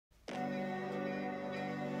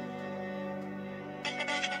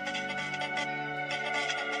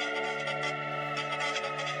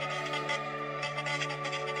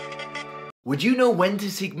Would you know when to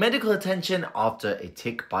seek medical attention after a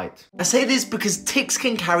tick bite? I say this because ticks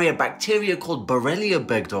can carry a bacteria called Borrelia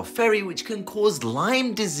burgdorferi, which can cause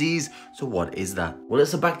Lyme disease. So what is that? Well,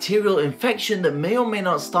 it's a bacterial infection that may or may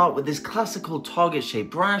not start with this classical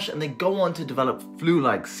target-shaped rash, and they go on to develop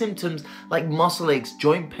flu-like symptoms like muscle aches,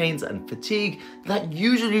 joint pains, and fatigue that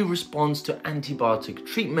usually responds to antibiotic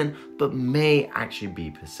treatment, but may actually be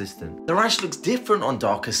persistent. The rash looks different on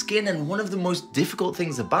darker skin, and one of the most difficult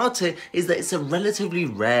things about it is that it's a relatively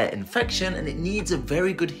rare infection and it needs a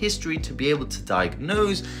very good history to be able to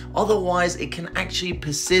diagnose. Otherwise, it can actually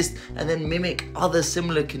persist and then mimic other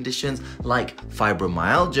similar conditions like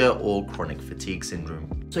fibromyalgia or chronic fatigue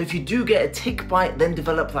syndrome. So if you do get a tick bite, then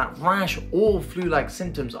develop that rash or flu-like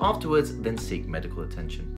symptoms afterwards, then seek medical attention.